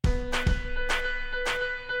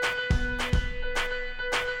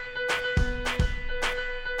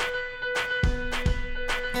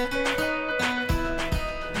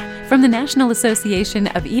From the National Association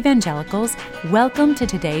of Evangelicals, welcome to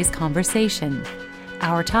today's conversation.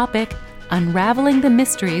 Our topic, Unraveling the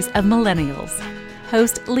Mysteries of Millennials.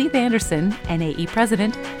 Host Leith Anderson, NAE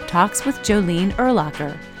President, talks with Jolene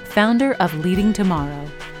Erlacher, founder of Leading Tomorrow.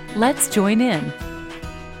 Let's join in.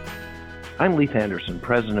 I'm Leith Anderson,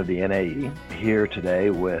 President of the NAE, here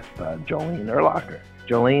today with Jolene Erlacher.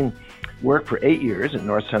 Jolene worked for 8 years at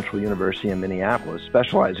North Central University in Minneapolis,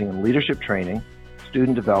 specializing in leadership training,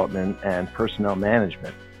 student development, and personnel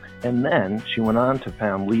management. And then she went on to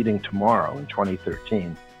found Leading Tomorrow in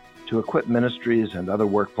 2013 to equip ministries and other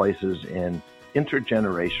workplaces in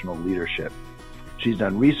intergenerational leadership. She's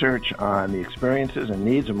done research on the experiences and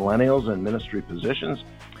needs of millennials in ministry positions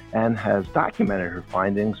and has documented her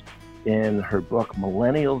findings in her book,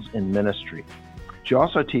 Millennials in Ministry. She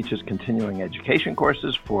also teaches continuing education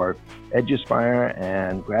courses for EduSpire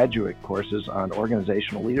and graduate courses on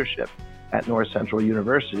organizational leadership at North Central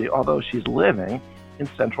University, although she's living in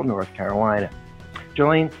Central North Carolina.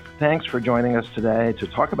 Jolene, thanks for joining us today to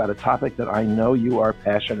talk about a topic that I know you are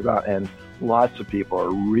passionate about and lots of people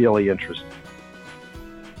are really interested in.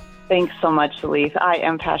 Thanks so much, Leith. I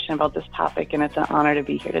am passionate about this topic, and it's an honor to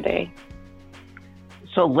be here today.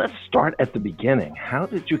 So let's start at the beginning. How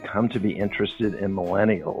did you come to be interested in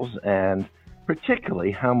millennials, and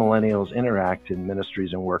particularly how millennials interact in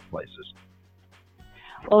ministries and workplaces?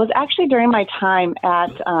 Well, it was actually during my time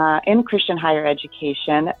in Christian higher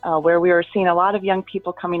education, where we were seeing a lot of young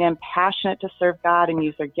people coming in passionate to serve God and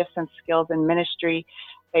use their gifts and skills in ministry.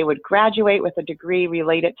 They would graduate with a degree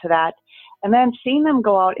related to that, and then seeing them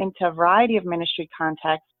go out into a variety of ministry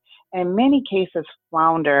contexts, and in many cases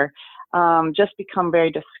flounder, just become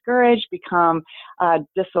very discouraged, become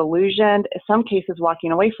disillusioned, in some cases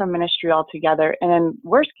walking away from ministry altogether, and in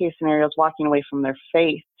worst case scenarios, walking away from their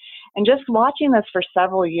faith. And just watching this for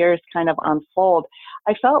several years kind of unfold,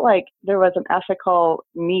 I felt like there was an ethical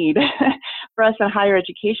need for us in higher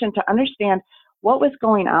education to understand what was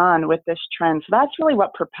going on with this trend. So that's really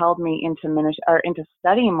what propelled me into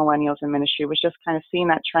studying millennials in ministry, was just kind of seeing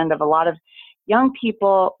that trend of a lot of young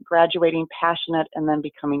people graduating passionate and then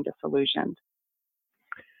becoming disillusioned.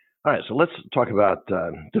 All right, so let's talk about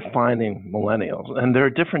defining millennials. And there are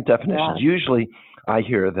different definitions. Yeah. Usually I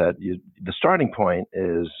hear that the starting point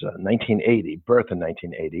is 1980, birth in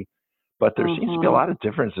 1980, but there seems to be a lot of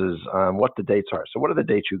differences on what the dates are. So what are the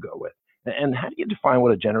dates you go with? And how do you define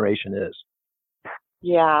what a generation is?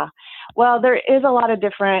 Yeah, well, there is a lot of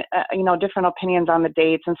different opinions on the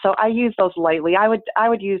dates, and so I use those lightly. I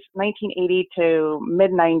would use 1980 to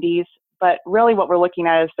mid 90s, but really what we're looking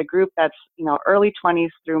at is the group that's early 20s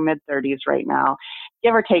through mid 30s right now,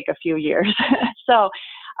 give or take a few years. So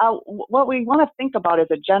what we want to think about is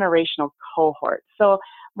a generational cohort. So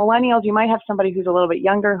millennials, you might have somebody who's a little bit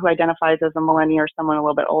younger who identifies as a millennial, or someone a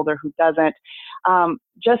little bit older who doesn't.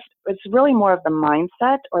 It's really more of the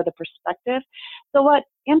mindset or the perspective. So what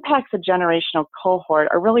impacts a generational cohort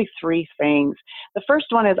are really three things. The first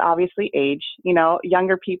one is obviously age.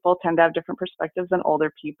 Younger people tend to have different perspectives than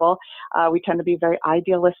older people. We tend to be very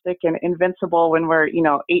idealistic and invincible when we're,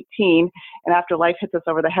 18, and after life hits us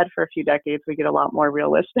over the head for a few decades, we get a lot more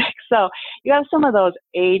realistic. So you have some of those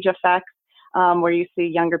age effects, where you see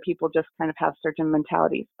younger people just kind of have certain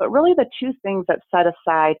mentalities. But really the two things that set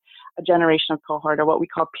aside a generational cohort are what we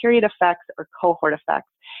call period effects or cohort effects.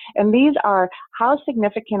 And these are how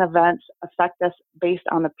significant events affect us based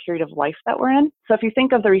on the period of life that we're in. So if you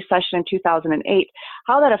think of the recession in 2008,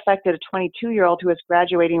 how that affected a 22-year-old who was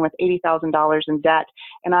graduating with $80,000 in debt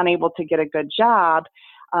and unable to get a good job,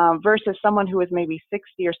 versus someone who was maybe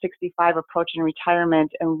 60 or 65 approaching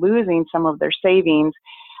retirement and losing some of their savings.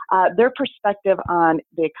 Their perspective on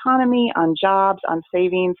the economy, on jobs, on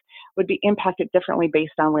savings would be impacted differently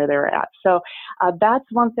based on where they're at. So that's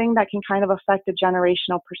one thing that can kind of affect a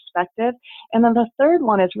generational perspective. And then the third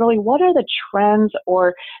one is really what are the trends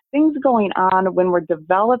or things going on when we're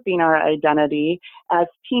developing our identity as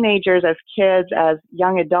teenagers, as kids, as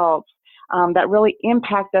young adults, that really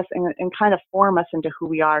impact us and kind of form us into who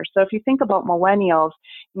we are. So if you think about millennials,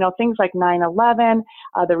 things like 9/11,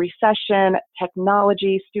 the recession,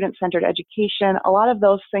 technology, student-centered education, a lot of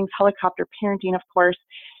those things, helicopter parenting, of course,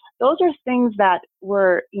 those are things that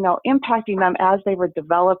were, impacting them as they were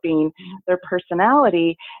developing their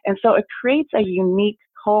personality. And so it creates a unique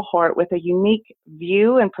cohort with a unique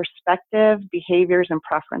view and perspective, behaviors, and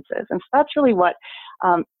preferences. And so that's really what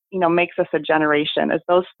makes us a generation, is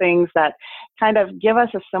those things that kind of give us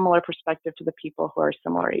a similar perspective to the people who are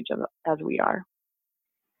similar age as we are.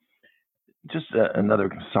 Just another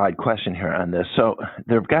side question here on this. So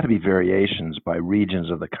there have got to be variations by regions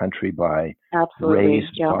of the country, by Absolutely, race,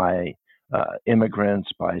 yeah. by immigrants,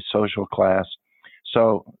 by social class.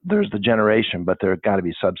 So there's the generation, but there have got to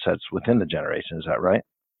be subsets within the generation. Is that right?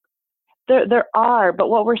 There are, but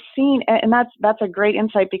what we're seeing, and that's a great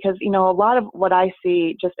insight, because a lot of what I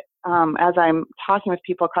see just as I'm talking with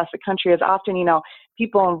people across the country is often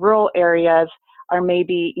people in rural areas are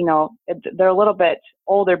maybe they're a little bit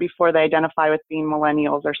older before they identify with being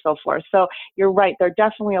millennials or so forth. So you're right, there are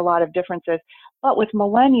definitely a lot of differences. But with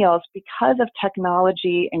millennials, because of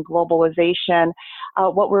technology and globalization,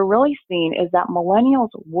 what we're really seeing is that millennials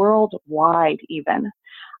worldwide even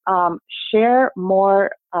share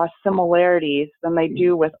more similarities than they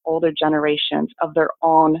do with older generations of their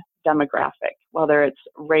own demographic, whether it's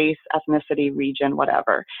race, ethnicity, region,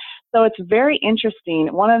 whatever. So it's very interesting.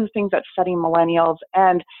 One of the things that's setting millennials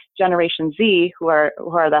and Generation Z, who are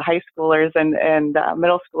the high schoolers and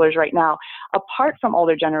middle schoolers right now, apart from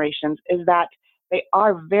older generations, is that they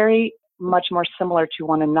are very much more similar to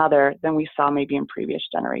one another than we saw maybe in previous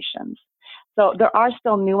generations. So there are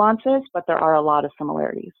still nuances, but there are a lot of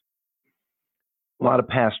similarities. A lot of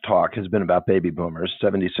past talk has been about baby boomers,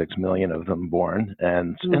 76 million of them born,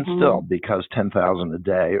 and still, because 10,000 a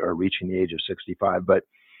day are reaching the age of 65. But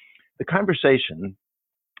the conversation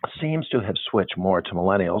seems to have switched more to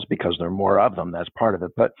millennials because there are more of them. That's part of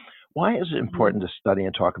it. But why is it important to study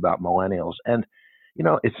and talk about millennials? And,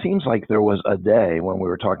 it seems like there was a day when we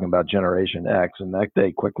were talking about Generation X, and that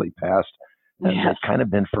day quickly passed, and it's kind of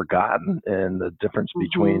been forgotten in the difference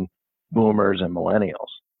between boomers and millennials.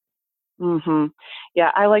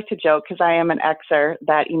 Yeah, I like to joke, because I am an Xer,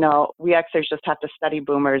 that, we Xers just have to study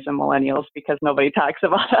boomers and millennials because nobody talks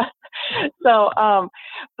about us. So,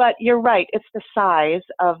 but you're right. It's the size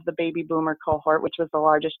of the baby boomer cohort, which was the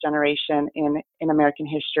largest generation in American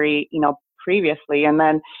history, previously, and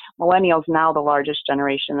then millennials now the largest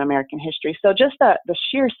generation in American history. So just the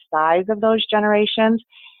sheer size of those generations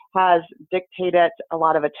has dictated a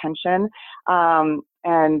lot of attention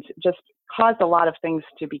and just caused a lot of things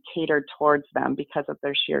to be catered towards them because of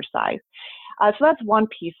their sheer size. So that's one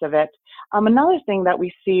piece of it. Another thing that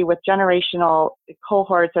we see with generational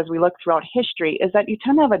cohorts as we look throughout history is that you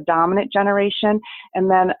tend to have a dominant generation and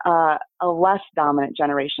then a less dominant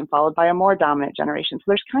generation followed by a more dominant generation. So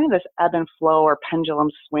there's kind of this ebb and flow or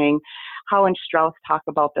pendulum swing. Howe and Strauss talk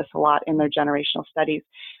about this a lot in their generational studies.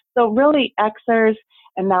 So really, Xers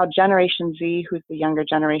and now Generation Z, who's the younger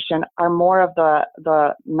generation, are more of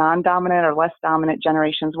the non-dominant or less dominant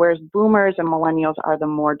generations, whereas boomers and millennials are the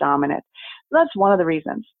more dominant. So that's one of the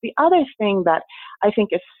reasons. The other thing that I think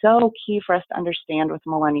is so key for us to understand with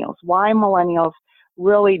millennials, why millennials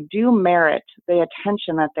really do merit the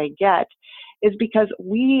attention that they get, is because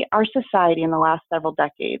our society in the last several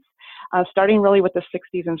decades, starting really with the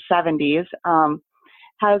 60s and 70s,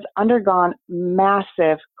 has undergone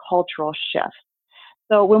massive cultural shifts.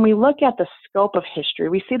 So when we look at the scope of history,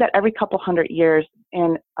 we see that every couple hundred years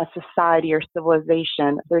in a society or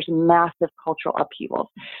civilization, there's massive cultural upheavals.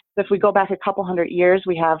 So if we go back a couple hundred years,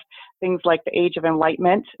 we have things like the Age of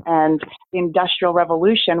Enlightenment and the Industrial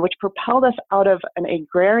Revolution, which propelled us out of an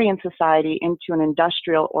agrarian society into an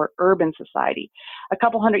industrial or urban society. A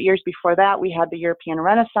couple hundred years before that, we had the European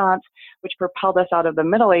Renaissance, which propelled us out of the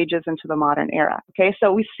Middle Ages into the modern era. Okay,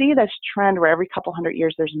 so we see this trend where every couple hundred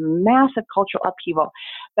years, there's massive cultural upheaval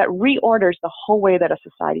that reorders the whole way that a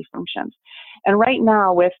society functions. And right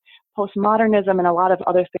now, with postmodernism and a lot of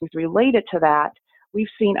other things related to that, we've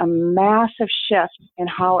seen a massive shift in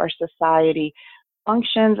how our society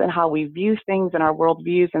functions and how we view things and our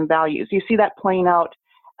worldviews and values. You see that playing out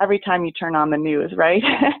every time you turn on the news, right?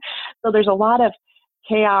 So there's a lot of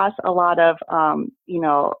chaos, a lot of,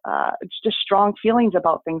 just strong feelings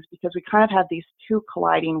about things because we kind of have these two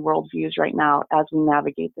colliding worldviews right now as we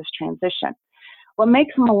navigate this transition. What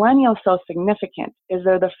makes millennials so significant is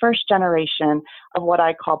they're the first generation of what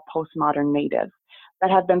I call postmodern natives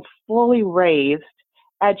that have been fully raised,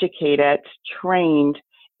 educated, trained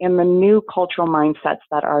in the new cultural mindsets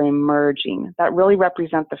that are emerging, that really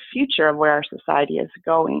represent the future of where our society is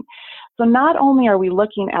going. So not only are we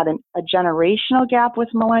looking at a generational gap with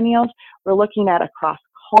millennials, we're looking at a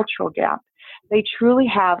cross-cultural gap. They truly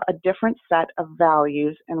have a different set of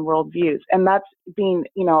values and worldviews. And that's then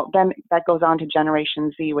that goes on to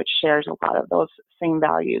Generation Z, which shares a lot of those same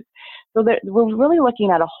values. So we're really looking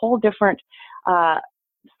at a whole different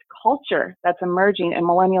culture that's emerging, and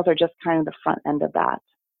millennials are just kind of the front end of that.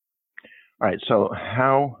 All right, so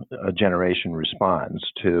how a generation responds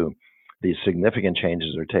to these significant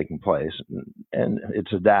changes that are taking place, and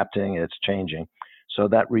it's adapting, it's changing. So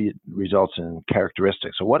that results in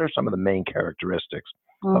characteristics. So what are some of the main characteristics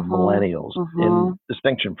of millennials in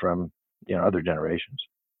distinction from other generations?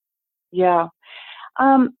 Yeah.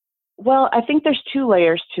 Well, I think there's two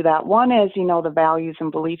layers to that. One is, the values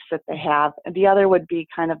and beliefs that they have. The other would be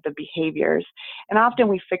kind of the behaviors. And often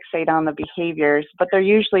we fixate on the behaviors, but they're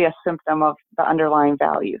usually a symptom of the underlying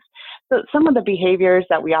values. So some of the behaviors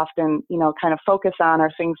that we often, kind of focus on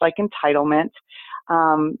are things like entitlement,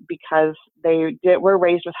 because they were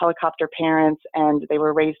raised with helicopter parents and they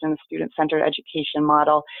were raised in a student-centered education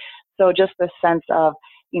model. So just the sense of,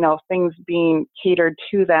 things being catered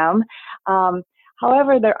to them.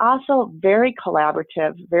 However, they're also very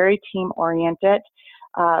collaborative, very team-oriented,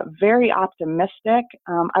 very optimistic.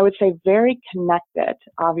 I would say very connected,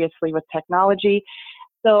 obviously, with technology.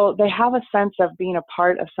 So they have a sense of being a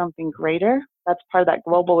part of something greater. That's part of that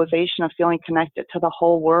globalization of feeling connected to the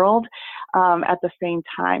whole world at the same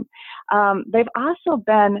time. They've also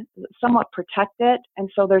been somewhat protected, and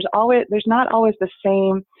so there's not always the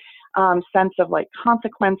same sense of like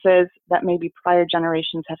consequences that maybe prior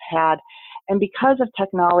generations have had. And because of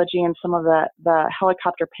technology and some of the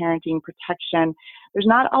helicopter parenting protection, there's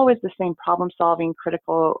not always the same problem solving,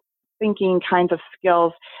 critical thinking kinds of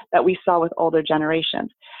skills that we saw with older generations.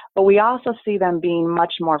 But we also see them being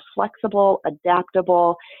much more flexible,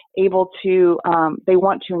 adaptable, able to, they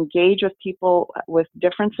want to engage with people with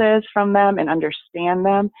differences from them and understand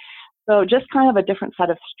them. So just kind of a different set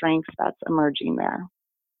of strengths that's emerging there.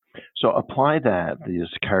 So apply these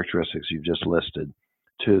characteristics you've just listed,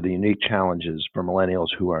 to the unique challenges for millennials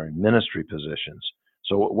who are in ministry positions.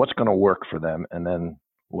 So what's going to work for them, and then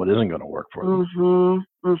what isn't going to work for them?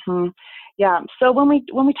 Yeah. So when we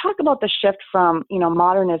talk about the shift from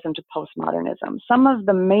modernism to postmodernism, some of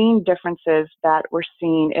the main differences that we're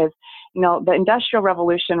seeing is the Industrial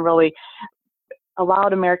Revolution really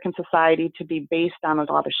allowed American society to be based on a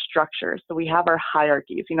lot of structures. So we have our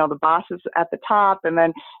hierarchies, the bosses at the top, and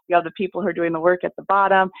then you have the people who are doing the work at the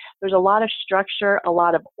bottom. There's a lot of structure, a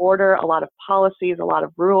lot of order, a lot of policies, a lot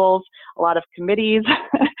of rules, a lot of committees,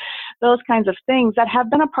 those kinds of things that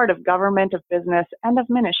have been a part of government, of business, and of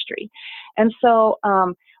ministry. And so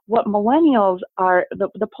what millennials are,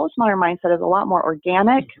 the postmodern mindset is a lot more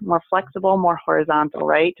organic, more flexible, more horizontal,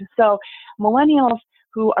 right? So millennials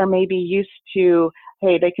who are maybe used to,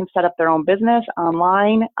 hey, they can set up their own business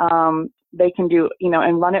online. They can do,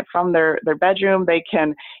 and run it from their bedroom. They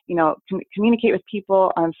can, communicate with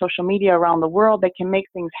people on social media around the world. They can make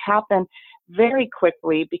things happen very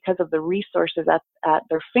quickly because of the resources at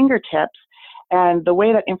their fingertips and the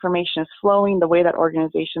way that information is flowing, the way that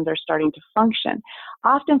organizations are starting to function.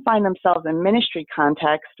 Often find themselves in ministry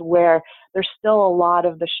context where there's still a lot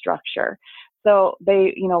of the structure. So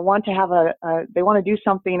they, want to have they want to do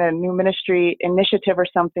something, a new ministry initiative or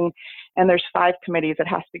something, and there's 5 committees it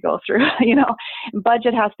has to go through,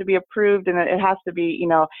 budget has to be approved, and it has to be,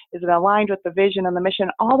 is it aligned with the vision and the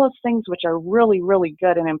mission, all those things which are really, really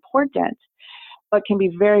good and important, but can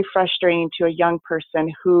be very frustrating to a young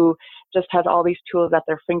person who just has all these tools at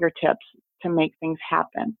their fingertips to make things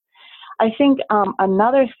happen. I think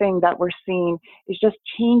another thing that we're seeing is just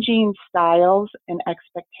changing styles and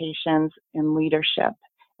expectations in leadership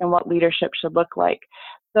and what leadership should look like.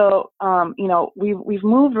 So, we've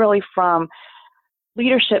moved really from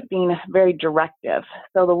leadership being very directive.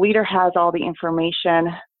 So the leader has all the information,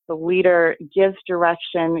 the leader gives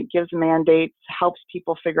direction, gives mandates, helps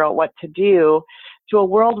people figure out what to do, to a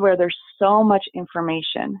world where there's so much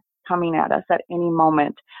information coming at us at any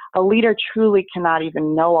moment. A leader truly cannot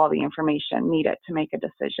even know all the information needed to make a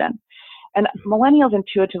decision. And millennials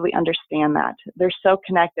intuitively understand that. They're so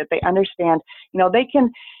connected. They understand,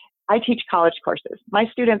 I teach college courses. My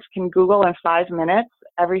students can Google in 5 minutes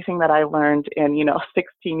everything that I learned in,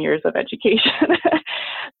 16 years of education.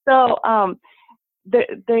 So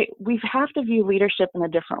we have to view leadership in a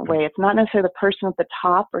different way. It's not necessarily the person at the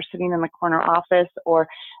top or sitting in the corner office or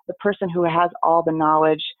the person who has all the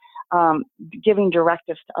knowledge giving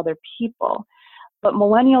directives to other people. But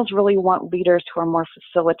millennials really want leaders who are more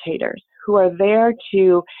facilitators, who are there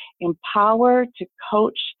to empower, to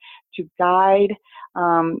coach, to guide,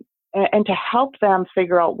 and to help them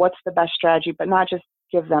figure out what's the best strategy, but not just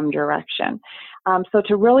give them direction. So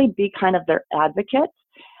to really be kind of their advocates.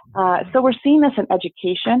 So we're seeing this in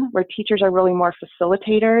education, where teachers are really more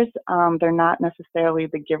facilitators. They're not necessarily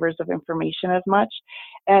the givers of information as much.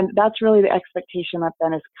 And that's really the expectation that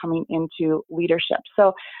then is coming into leadership.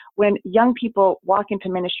 So when young people walk into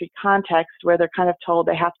ministry context where they're kind of told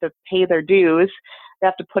they have to pay their dues, they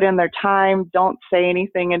have to put in their time, don't say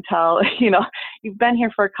anything until, you've been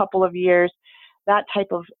here for a couple of years, that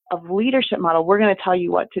type of leadership model, we're going to tell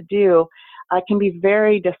you what to do, can be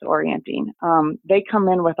very disorienting. They come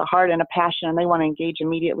in with a heart and a passion, and they want to engage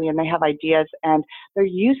immediately, and they have ideas, and they're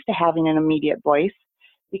used to having an immediate voice.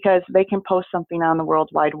 because they can post something on the World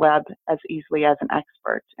Wide Web as easily as an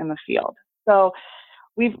expert in the field. So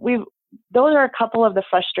those are a couple of the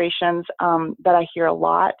frustrations that I hear a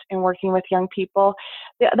lot in working with young people.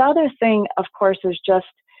 The other thing, of course, is just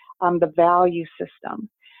the value system.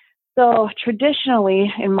 So traditionally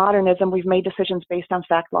in modernism, we've made decisions based on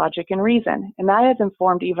fact, logic, and reason. And that has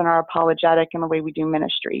informed even our apologetic and the way we do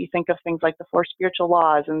ministry. You think of things like the Four Spiritual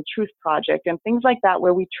Laws and Truth Project and things like that,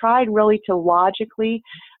 where we tried really to logically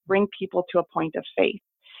bring people to a point of faith.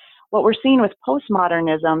 What we're seeing with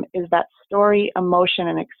postmodernism is that story, emotion,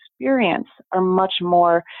 and experience are much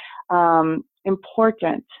more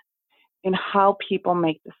important in how people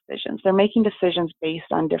make decisions. They're making decisions based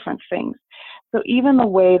on different things. So even the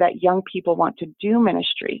way that young people want to do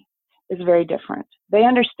ministry is very different. They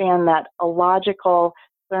understand that a logical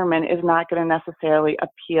sermon is not going to necessarily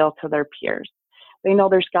appeal to their peers. They know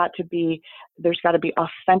there's got to be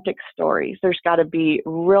authentic stories. There's got to be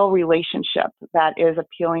real relationship that is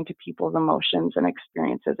appealing to people's emotions and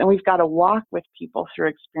experiences. And we've got to walk with people through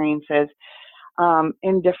experiences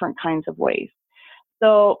in different kinds of ways.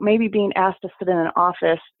 So maybe being asked to sit in an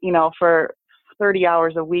office, for 30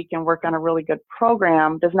 hours a week and work on a really good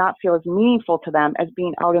program does not feel as meaningful to them as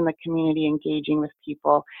being out in the community engaging with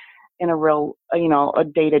people in a real, a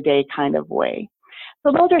day-to-day kind of way.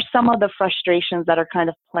 So those are some of the frustrations that are kind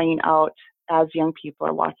of playing out as young people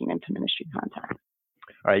are walking into ministry contact.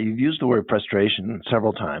 All right, you've used the word frustration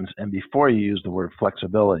several times, and before you used the word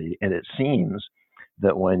flexibility, and it seems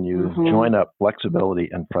that when you join up flexibility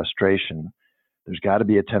and frustration, there's got to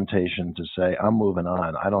be a temptation to say, I'm moving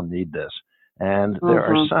on, I don't need this. And there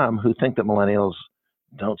are some who think that millennials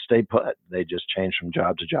don't stay put. They just change from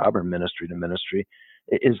job to job or ministry to ministry.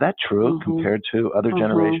 Is that true compared to other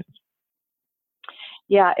generations?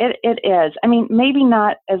 Yeah, it is. I mean, maybe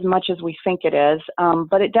not as much as we think it is,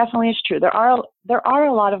 but it definitely is true. There are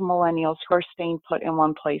a lot of millennials who are staying put in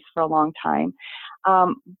one place for a long time,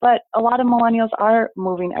 but a lot of millennials are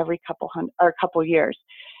moving every couple years.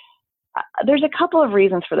 There's a couple of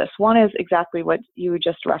reasons for this. One is exactly what you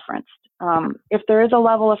just referenced. If there is a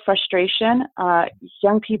level of frustration,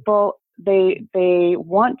 young people, they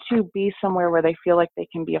want to be somewhere where they feel like they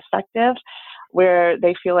can be effective, where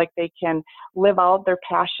they feel like they can live out their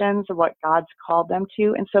passions of what God's called them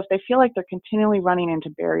to. And so if they feel like they're continually running into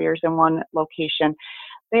barriers in one location,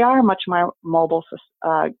 they are a much more mobile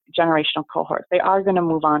generational cohort. They are going to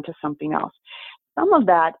move on to something else. Some of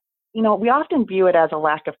that, we often view it as a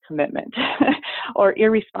lack of commitment or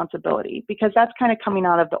irresponsibility, because that's kind of coming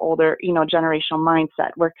out of the older, generational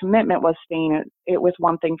mindset where commitment was staying with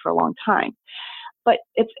one thing for a long time. But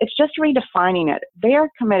it's just redefining it. They are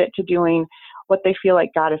committed to doing what they feel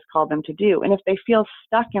like God has called them to do. And if they feel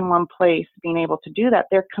stuck in one place, being able to do that,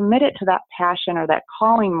 they're committed to that passion or that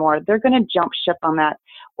calling more. They're going to jump ship on that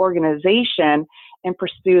organization and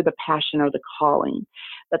pursue the passion or the calling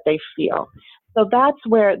that they feel. So that's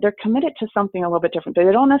where they're committed to something a little bit different. They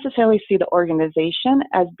don't necessarily see the organization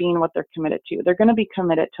as being what they're committed to. They're going to be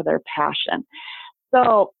committed to their passion.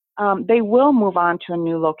 So they will move on to a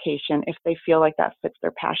new location if they feel like that fits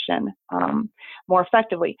their passion more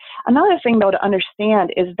effectively. Another thing, though, to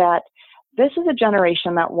understand is that this is a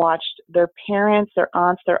generation that watched their parents, their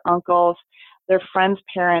aunts, their uncles, their friends'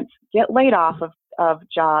 parents get laid off of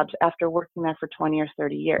jobs after working there for 20 or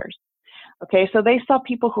 30 years. Okay, so they saw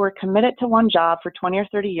people who were committed to one job for 20 or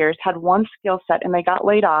 30 years, had one skill set, and they got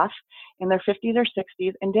laid off in their 50s or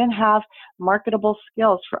 60s and didn't have marketable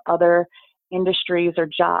skills for other industries or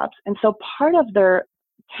jobs. And so part of their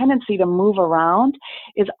tendency to move around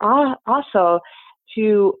is also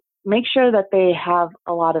to make sure that they have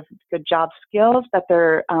a lot of good job skills, that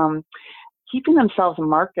they're keeping themselves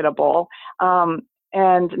marketable,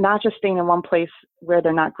 and not just staying in one place where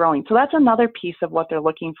they're not growing. So that's another piece of what they're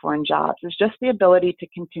looking for in jobs, is just the ability to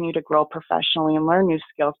continue to grow professionally and learn new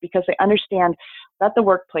skills, because they understand that the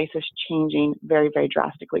workplace is changing very, very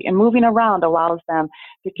drastically. And moving around allows them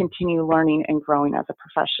to continue learning and growing as a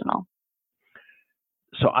professional.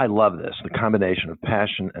 So I love this, the combination of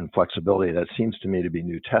passion and flexibility. That seems to me to be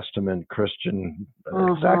New Testament, Christian,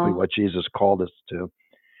 exactly what Jesus called us to.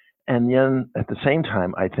 And then at the same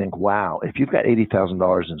time, I think, wow, if you've got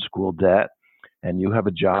 $80,000 in school debt and you have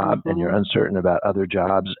a job and you're uncertain about other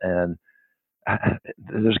jobs, and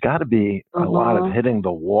there's got to be a lot of hitting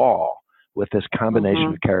the wall with this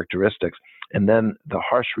combination of characteristics, and then the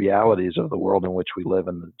harsh realities of the world in which we live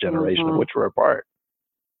and the generation of which we're a part.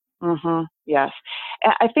 Yes.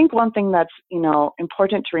 I think one thing that's,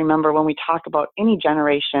 important to remember when we talk about any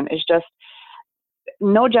generation is just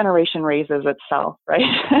no generation raises itself, right?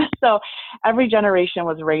 So every generation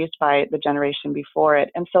was raised by the generation before it.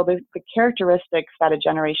 And so the characteristics that a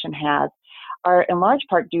generation has are in large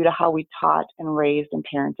part due to how we taught and raised and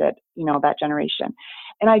parented, that generation.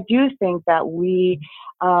 And I do think that we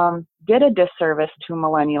did a disservice to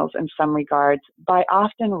millennials in some regards by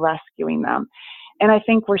often rescuing them. And I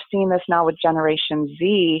think we're seeing this now with Generation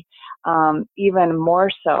Z, even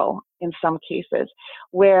more so in some cases,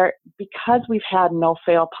 where because we've had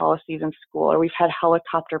no-fail policies in school, or we've had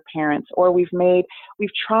helicopter parents, or we've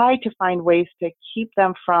tried to find ways to keep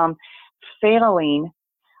them from failing.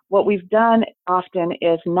 What we've done often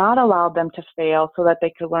is not allowed them to fail so that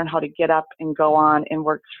they could learn how to get up and go on and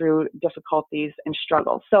work through difficulties and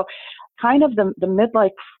struggles. So kind of the midlife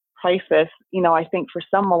crisis, I think for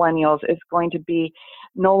some millennials is going to be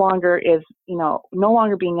no longer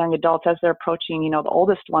being young adults as they're approaching, the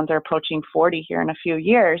oldest ones are approaching 40 here in a few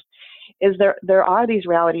years, is there are these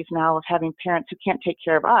realities now of having parents who can't take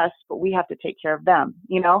care of us, but we have to take care of them,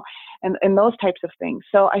 and those types of things.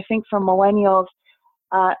 So I think for millennials,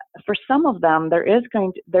 for some of them, there is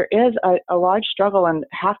a large struggle in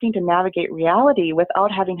having to navigate reality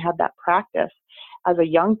without having had that practice as a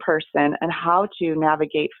young person and how to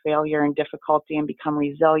navigate failure and difficulty and become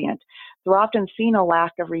resilient. So we're often seeing a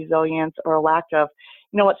lack of resilience or a lack of,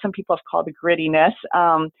 what some people have called the grittiness,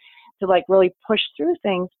 to really push through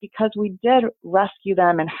things because we did rescue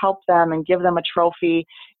them and help them and give them a trophy,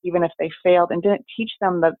 even if they failed, and didn't teach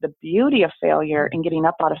them the beauty of failure and getting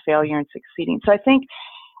up out of failure and succeeding. So I think,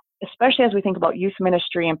 especially as we think about youth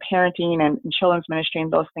ministry and parenting and children's ministry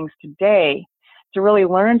and those things today, to really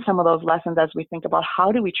learn some of those lessons as we think about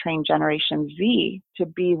how do we train Generation Z to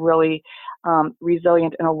be really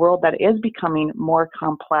resilient in a world that is becoming more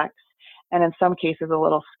complex and in some cases a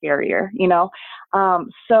little scarier,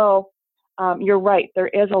 So you're right. There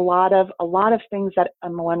is a lot of things that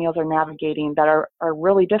millennials are navigating that are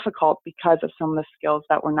really difficult because of some of the skills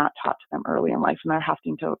that were not taught to them early in life and they're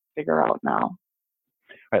having to figure out now. All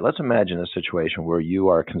right, let's imagine a situation where you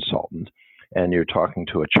are a consultant and you're talking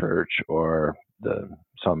to a church or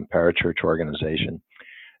some parachurch organization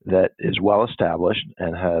that is well established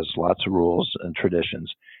and has lots of rules and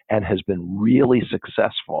traditions and has been really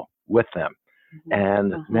successful with them.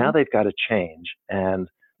 And now they've got to change. And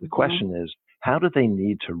the question is, how do they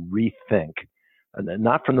need to rethink,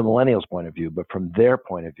 not from the millennials' point of view, but from their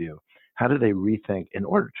point of view? How do they rethink in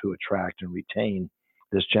order to attract and retain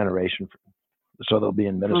this generation so they'll be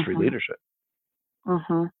in ministry leadership?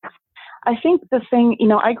 I think the thing,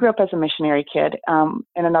 I grew up as a missionary kid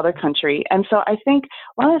in another country. And so I think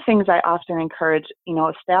one of the things I often encourage,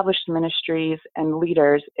 established ministries and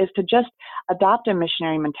leaders is to just adopt a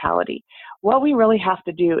missionary mentality. What we really have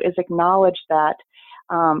to do is acknowledge that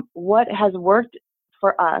what has worked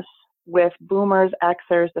for us with boomers,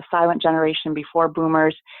 Xers, the silent generation before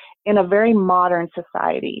boomers, in a very modern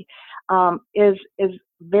society is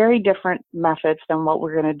very different methods than what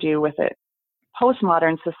we're going to do with it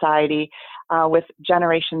postmodern society with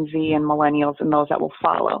Generation Z and millennials and those that will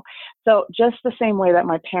follow. So just the same way that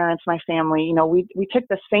my parents, my family, we took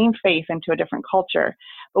the same faith into a different culture,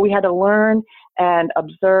 but we had to learn and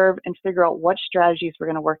observe and figure out what strategies were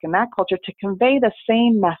going to work in that culture to convey the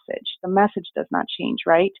same message. The message does not change,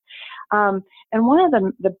 right? And one of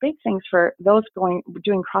the big things for those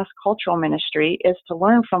doing cross-cultural ministry is to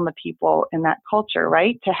learn from the people in that culture,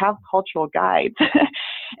 right? To have cultural guides.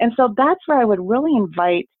 And so that's where I would really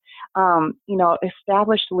invite,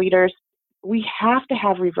 established leaders. We have to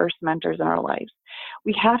have reverse mentors in our lives.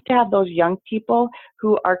 We have to have those young people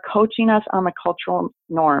who are coaching us on the cultural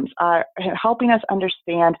norms, are helping us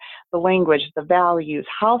understand the language, the values,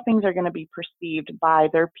 how things are going to be perceived by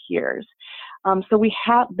their peers. So we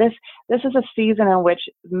have this is a season in which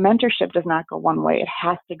mentorship does not go one way. It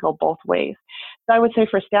has to go both ways. So I would say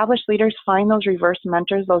for established leaders, find those reverse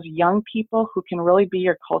mentors, those young people who can really be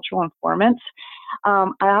your cultural informants. I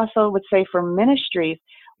also would say for ministries,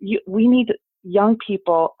 we need young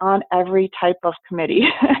people on every type of committee.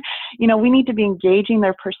 We need to be engaging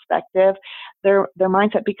their perspective, their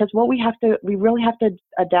mindset, because we really have to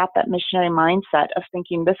adapt that missionary mindset of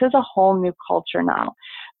thinking this is a whole new culture now.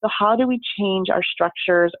 So how do we change our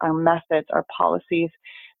structures, our methods, our policies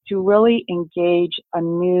to really engage a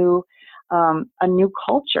new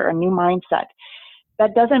culture, a new mindset?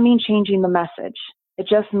 That doesn't mean changing the message. It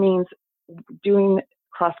just means doing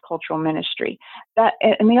cross-cultural ministry.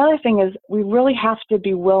 And the other thing is we really have to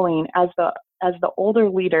be willing as the older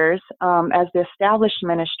leaders, as the established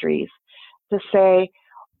ministries, to say,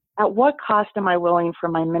 at what cost am I willing for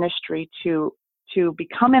my ministry to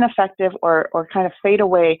become ineffective or kind of fade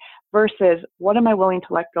away versus what am I willing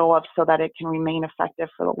to let go of so that it can remain effective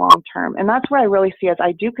for the long term. And that's where I really see, as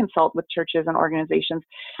I do consult with churches and organizations,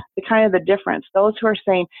 the difference. Those who are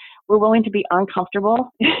saying we're willing to be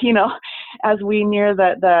uncomfortable, as we near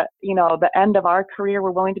the end of our career,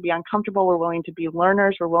 we're willing to be uncomfortable, we're willing to be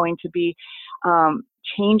learners, we're willing to be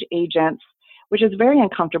change agents, which is very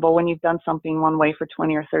uncomfortable when you've done something one way for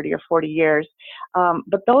 20 or 30 or 40 years.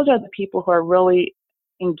 But those are the people who are really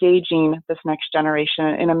engaging this next generation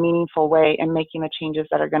in a meaningful way and making the changes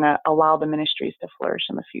that are going to allow the ministries to flourish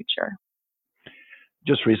in the future.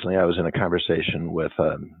 Just recently, I was in a conversation with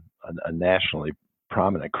a nationally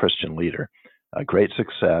prominent Christian leader, a great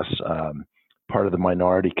success, part of the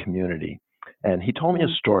minority community. And he told me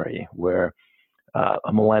a story where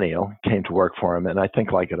a millennial came to work for him, and I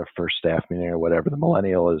think like at a first staff meeting or whatever, the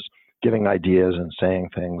millennial is giving ideas and saying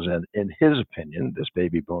things, and in his opinion, this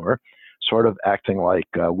baby boomer, sort of acting like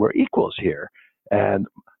we're equals here. And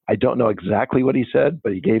I don't know exactly what he said,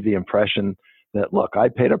 but he gave the impression that, look, I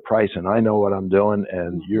paid a price and I know what I'm doing,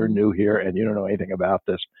 and you're new here and you don't know anything about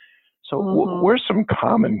this. So where's some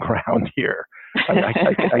common ground here?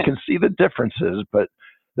 I can see the differences, but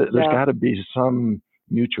there's got to be some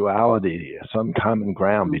mutuality, some common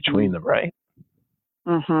ground between them, right?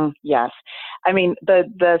 Yes. I mean,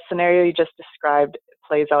 the scenario you just described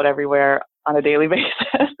plays out everywhere on a daily basis.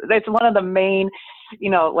 It's one of the main,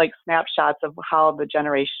 snapshots of how the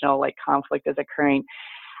generational conflict is occurring.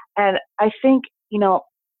 And I think,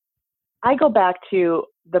 I go back to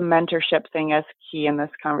the mentorship thing as key in this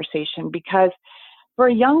conversation, because for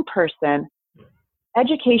a young person,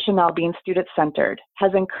 education now being student-centered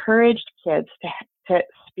has encouraged kids to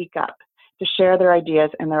speak up, to share their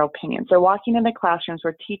ideas and their opinions. They're walking into classrooms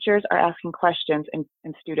where teachers are asking questions and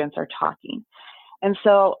students are talking. And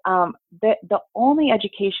so the only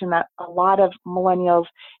education that a lot of millennials,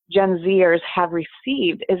 Gen Zers have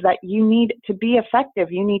received is that you need to be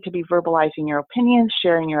effective. You need to be verbalizing your opinions,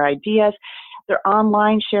 sharing your ideas. They're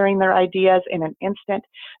online sharing their ideas in an instant.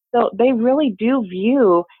 So they really do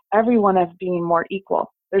view everyone as being more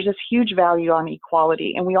equal. There's this huge value on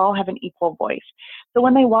equality, and we all have an equal voice. So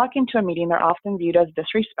when they walk into a meeting, they're often viewed as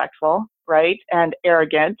disrespectful, right, and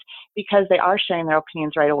arrogant, because they are sharing their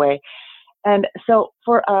opinions right away. And so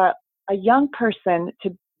for a young person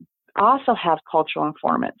to also have cultural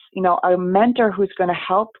informants, a mentor who's going to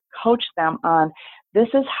help coach them on, this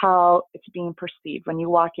is how it's being perceived when you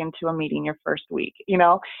walk into a meeting your first week,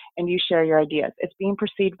 and you share your ideas. It's being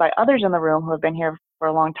perceived by others in the room who have been here for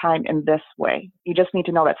a long time in this way. You just need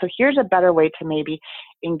to know that. So here's a better way to maybe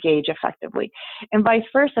engage effectively. And vice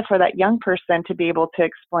versa, for that young person to be able to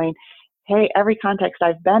explain, hey, every context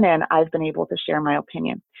I've been in, I've been able to share my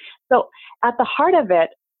opinion. So at the heart of it,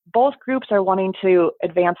 both groups are wanting to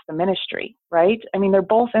advance the ministry, right? I mean, they're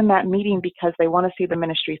both in that meeting because they want to see the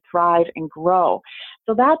ministry thrive and grow.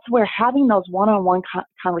 So that's where having those one-on-one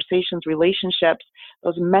conversations, relationships,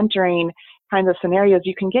 those mentoring kinds of scenarios,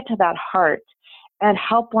 you can get to that heart and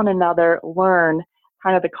help one another learn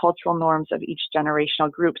kind of the cultural norms of each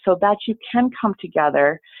generational group, so that you can come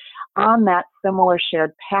together on that similar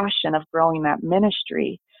shared passion of growing that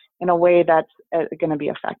ministry in a way that's going to be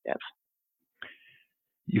effective.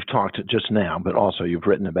 You've talked just now, but also you've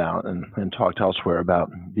written about and talked elsewhere about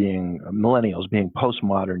being millennials, being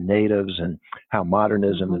postmodern natives, and how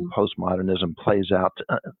modernism and postmodernism plays out.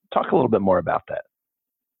 Talk a little bit more about that.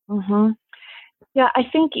 Yeah, I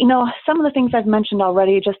think, some of the things I've mentioned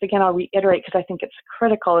already, just again, I'll reiterate because I think it's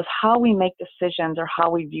critical, is how we make decisions or how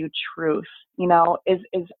we view truth,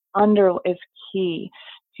 is key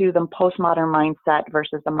to the postmodern mindset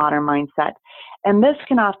versus the modern mindset. And this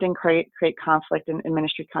can often create conflict in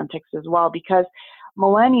ministry context as well, because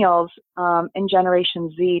millennials in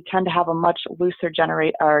Generation Z tend to have a much looser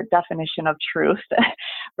definition of truth,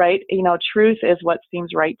 right? Truth is what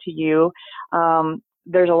seems right to you.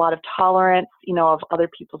 There's a lot of tolerance, of other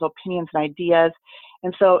people's opinions and ideas.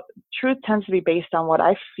 And so truth tends to be based on what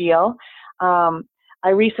I feel. I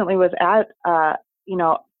recently was at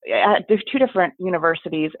two different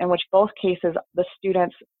universities in which both cases the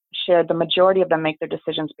students shared, the majority of them make their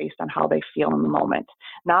decisions based on how they feel in the moment,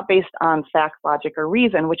 not based on fact, logic, or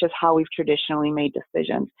reason, which is how we've traditionally made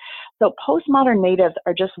decisions. So postmodern natives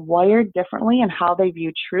are just wired differently in how they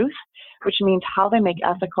view truth, which means how they make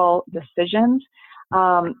ethical decisions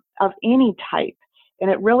of any type. And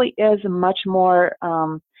it really is much more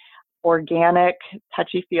organic,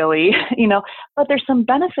 touchy-feely, but there's some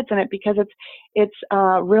benefits in it, because it's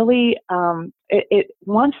really,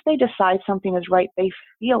 once they decide something is right, they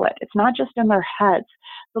feel it. It's not just in their heads.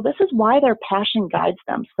 So this is why their passion guides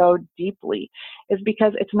them so deeply, is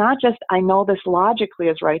because it's not just, I know this logically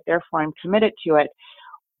is right, therefore I'm committed to it.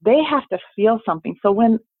 they have to feel something. So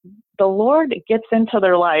when the Lord gets into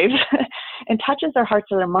their lives and touches their hearts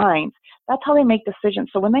or their minds, that's how they make decisions.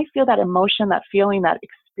 So when they feel that emotion, that feeling, that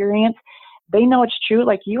experience, they know it's true.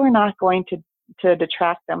 Like, you are not going to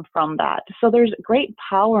detract them from that. So there's great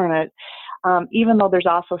power in it, even though there's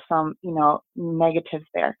also some, negatives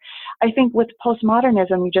there. I think with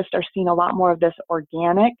postmodernism, you just are seeing a lot more of this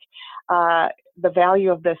organic, the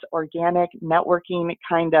value of this organic networking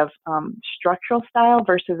kind of structural style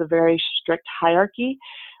versus a very strict hierarchy,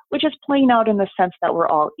 which is playing out in the sense that we're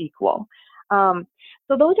all equal.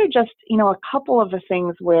 So those are just, a couple of the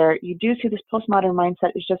things where you do see this postmodern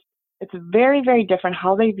mindset is just, it's very, very different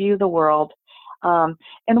how they view the world. And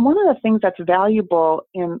one of the things that's valuable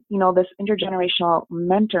in, this intergenerational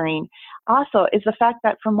mentoring also is the fact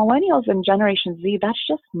that for millennials and Generation Z, that's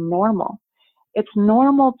just normal. It's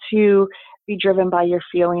normal to be driven by your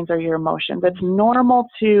feelings or your emotions. It's normal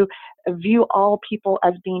to view all people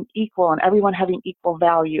as being equal and everyone having equal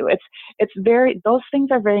value. Those things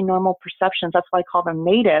are very normal perceptions. That's why I call them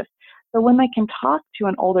native. So when they can talk to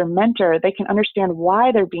an older mentor, they can understand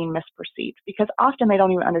why they're being misperceived, because often they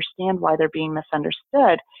don't even understand why they're being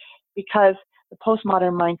misunderstood, because the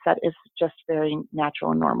postmodern mindset is just very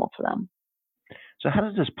natural and normal to them. So how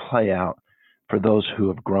does this play out for those who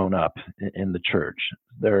have grown up in the church?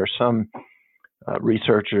 There are some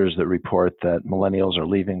researchers that report that millennials are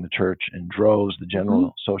leaving the church in droves. The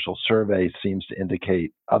general social survey seems to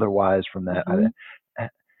indicate otherwise from that.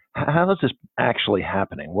 How is this actually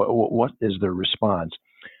happening? What is their response?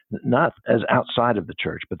 Not as outside of the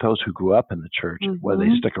church, but those who grew up in the church, whether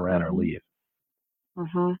they stick around or leave.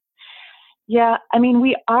 Yeah,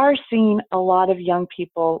 we are seeing a lot of young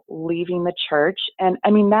people leaving the church. And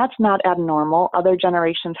that's not abnormal. Other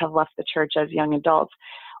generations have left the church as young adults.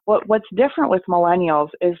 What's different with millennials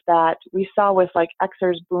is that we saw with like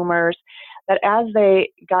Xers, boomers, that as they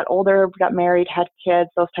got older, got married, had kids,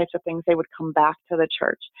 those types of things, they would come back to the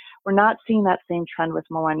church. We're not seeing that same trend with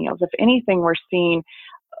millennials. If anything, we're seeing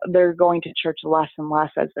they're going to church less and less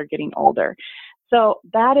as they're getting older. So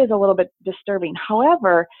that is a little bit disturbing.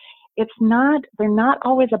 However, they're not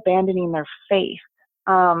always abandoning their faith.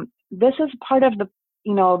 This is part of the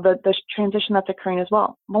transition that's occurring as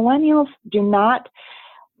well. Millennials do not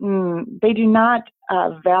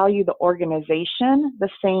value the organization the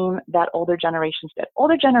same that older generations did.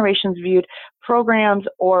 Older generations viewed programs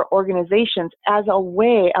or organizations as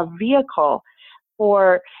a vehicle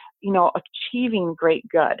for, achieving great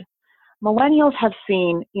good. Millennials have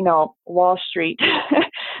seen, Wall Street,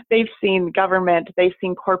 they've seen government, they've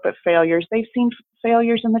seen corporate failures, they've seen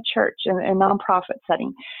failures in the church and nonprofit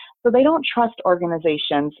setting. So they don't trust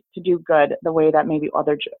organizations to do good the way that maybe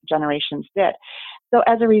other generations did. So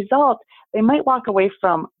as a result, they might walk away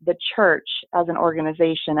from the church as an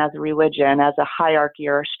organization, as a religion, as a hierarchy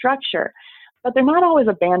or a structure, but they're not always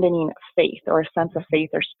abandoning faith or a sense of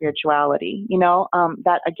faith or spirituality.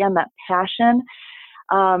 That passion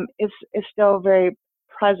is still very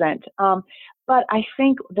present. But I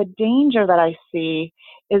think the danger that I see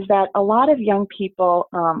is that a lot of young people,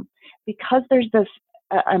 because there's this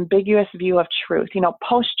ambiguous view of truth.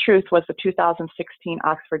 Post-truth was the 2016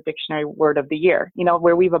 Oxford Dictionary Word of the Year,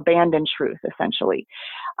 where we've abandoned truth, essentially.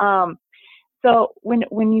 So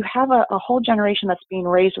when you have a whole generation that's being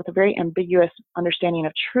raised with a very ambiguous understanding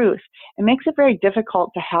of truth, it makes it very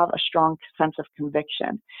difficult to have a strong sense of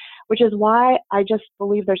conviction, which is why I just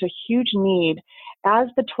believe there's a huge need, as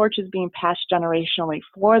the torch is being passed generationally,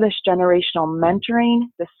 for this generational mentoring,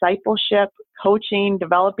 discipleship, coaching,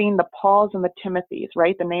 developing the Pauls and the Timothys,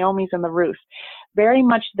 right? The Naomis and the Ruths. Very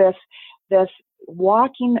much this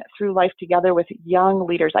walking through life together with young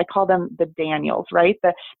leaders. I call them the Daniels, right?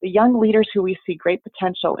 The young leaders who we see great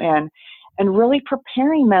potential in, and really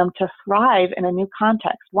preparing them to thrive in a new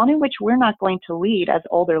context, one in which we're not going to lead as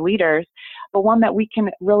older leaders, but one that we can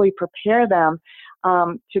really prepare them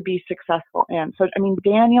to be successful in. So,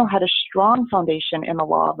 Daniel had a strong foundation in the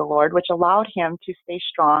law of the Lord, which allowed him to stay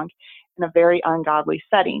strong in a very ungodly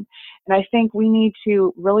setting. And I think we need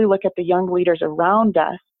to really look at the young leaders around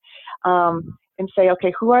us and say,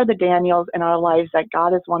 okay, who are the Daniels in our lives that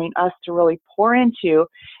God is wanting us to really pour into,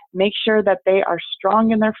 make sure that they are strong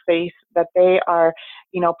in their faith, that they are,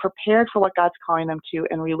 prepared for what God's calling them to,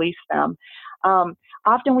 and release them.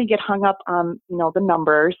 Often we get hung up on, the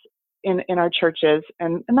numbers in our churches,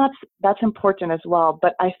 and that's important as well.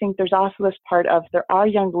 But I think there's also this part of, there are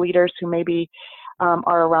young leaders who maybe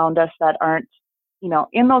are around us that aren't,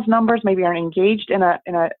 in those numbers, maybe aren't engaged in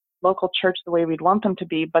a local church the way we'd want them to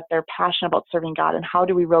be, but they're passionate about serving God. And how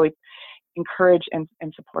do we really encourage and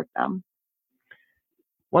support them?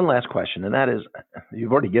 One last question, and that is,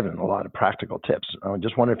 you've already given a lot of practical tips. I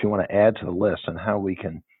just wonder if you want to add to the list on how we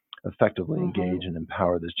can effectively engage and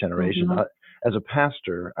empower this generation. As a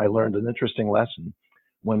pastor, I learned an interesting lesson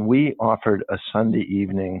when we offered a Sunday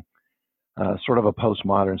evening, sort of a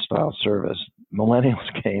postmodern style service.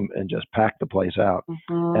 Millennials came and just packed the place out.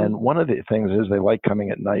 And one of the things is they like coming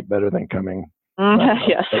at night better than coming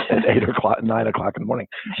yes. at 8 o'clock, 9 o'clock in the morning.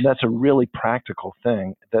 And that's a really practical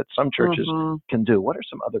thing that some churches can do. What are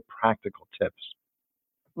some other practical tips?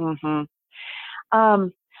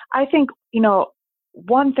 I think,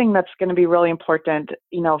 one thing that's going to be really important,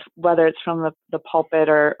 whether it's from the pulpit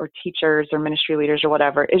or teachers or ministry leaders or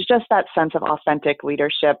whatever, is just that sense of authentic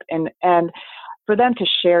leadership and for them to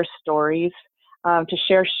share stories, to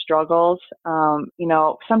share struggles.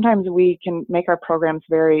 Sometimes we can make our programs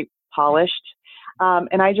very polished.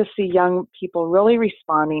 And I just see young people really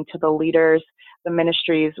responding to the leaders, the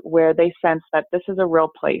ministries, where they sense that this is a real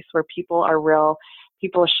place where people are real,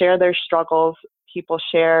 people share their struggles, people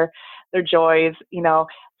share their joys,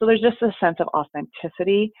 so there's just a sense of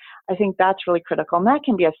authenticity. I think that's really critical. And that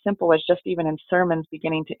can be as simple as just even in sermons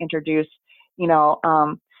beginning to introduce,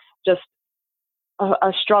 just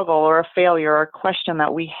a struggle or a failure or a question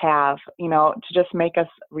that we have, to just make us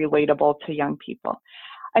relatable to young people.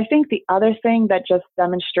 I think the other thing that just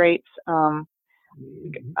demonstrates, real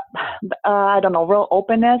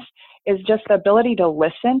openness is just the ability to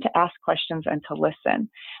listen, to ask questions, and to listen.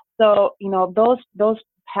 So, those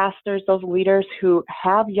pastors, those leaders who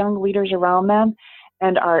have young leaders around them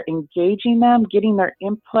and are engaging them, getting their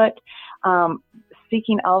input,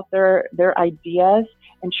 seeking out their ideas,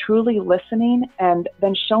 and truly listening, and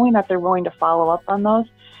then showing that they're willing to follow up on those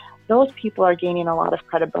people are gaining a lot of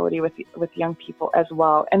credibility with young people as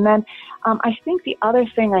well. And then I think the other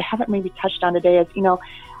thing I haven't maybe touched on today is,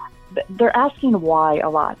 they're asking why a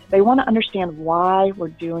lot. They want to understand why we're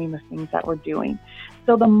doing the things that we're doing.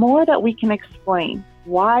 So the more that we can explain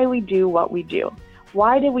why we do what we do,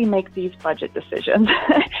 why did we make these budget decisions?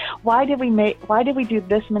 Why did we do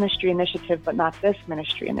this ministry initiative but not this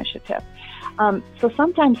ministry initiative? So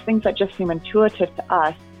sometimes things that just seem intuitive to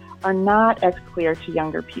us are not as clear to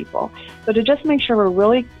younger people. So to just make sure we're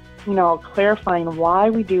really, clarifying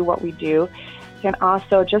why we do what we do can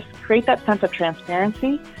also just create that sense of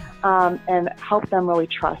transparency and help them really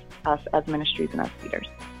trust us as ministries and as leaders.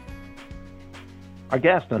 Our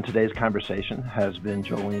guest on today's conversation has been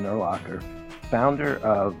Jolene Urlacher, founder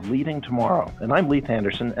of Leading Tomorrow. And I'm Leith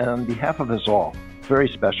Anderson, and on behalf of us all, very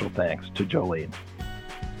special thanks to Jolene.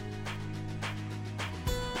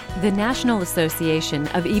 The National Association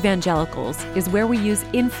of Evangelicals is where we use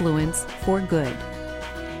influence for good.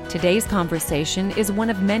 Today's conversation is one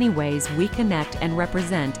of many ways we connect and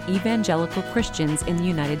represent evangelical Christians in the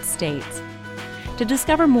United States. To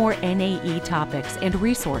discover more NAE topics and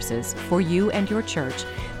resources for you and your church,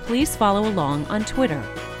 please follow along on Twitter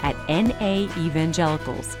at NA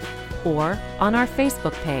Evangelicals or on our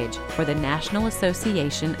Facebook page for the National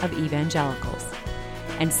Association of Evangelicals.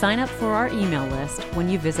 And sign up for our email list when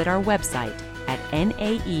you visit our website at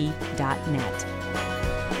nae.net.